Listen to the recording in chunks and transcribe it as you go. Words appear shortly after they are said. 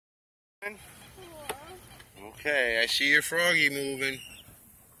Okay, I see your froggy moving.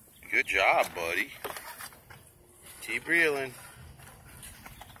 Good job, buddy. Keep reeling.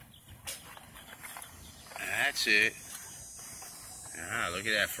 That's it. Ah, look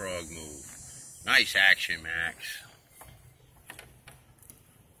at that frog move. Nice action, Max.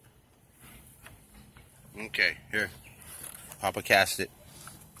 Okay, here. Papa cast it.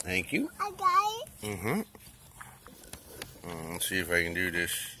 Thank you. I got it. Mm-hmm. Let's see if I can do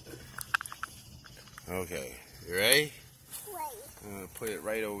this. Okay, you ready? Wait. I'm going to put it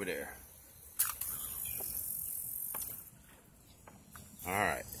right over there.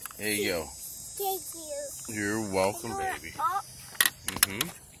 Alright, there you go. Thank you. You're welcome, baby. Mm-hmm.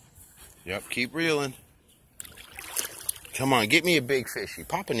 Yep, keep reeling. Come on, get me a big fishy.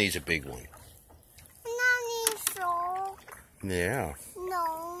 Papa needs a big one. Yeah.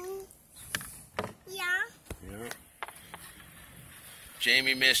 No. Yeah. Yeah.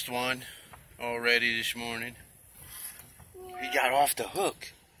 Jamie missed one already this morning. Yeah. He got off the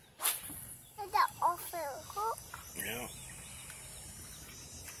hook. I got off the hook. Yeah.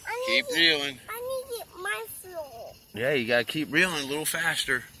 Keep reeling. I need to get my floor. Yeah, you gotta keep reeling a little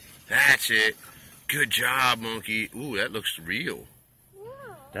faster. That's it. Good job, monkey. Ooh, that looks real.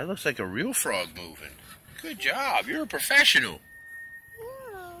 Yeah. That looks like a real frog moving. Good job. You're a professional.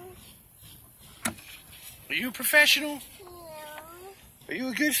 Yeah. Are you a professional? Yeah. Are you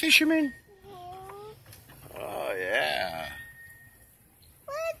a good fisherman? Yeah. Oh, yeah.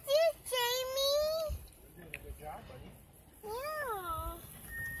 What is Jamie? You're doing a good job, buddy. Yeah.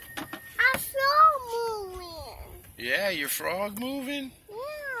 I saw moving. Yeah, your frog moving?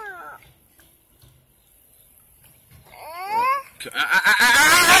 Yeah.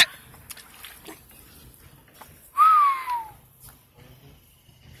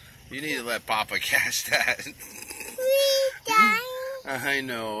 You need to let Papa cast that. Please, Daddy. I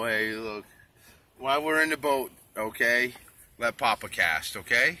know. Hey, look. While we're in the boat, okay? Let Papa cast,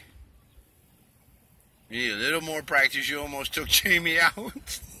 okay? You need a little more practice. You almost took Jamie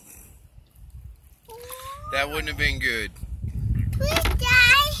out. That wouldn't have been good. Please,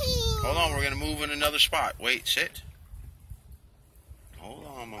 Daddy. Hold on, we're going to move in another spot. Wait, sit. Hold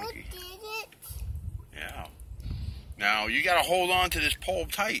on, I monkey. did it. Yeah. Now, you got to hold on to this pole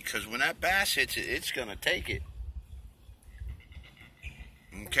tight, because when that bass hits it, it's going to take it.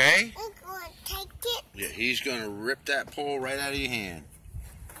 Okay? I'm going to take it. Yeah, he's going to rip that pole right out of your hand.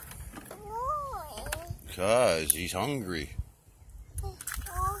 Why? Because he's hungry. Oh,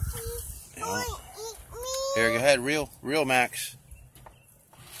 he's going to eat me. Here, go ahead. Reel, Max.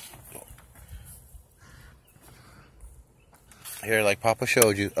 Here, like Papa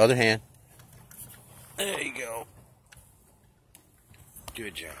showed you. Other hand. There you go.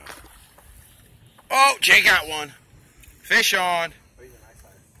 Good job. Oh, Jay got one. Fish on.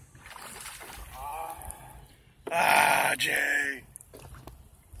 Ah, Jay.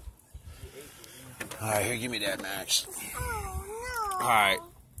 All right, here, give me that, Max. Oh, no. All right.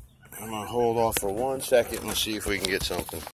 I'm going to hold off for 1 second and see if we can get something.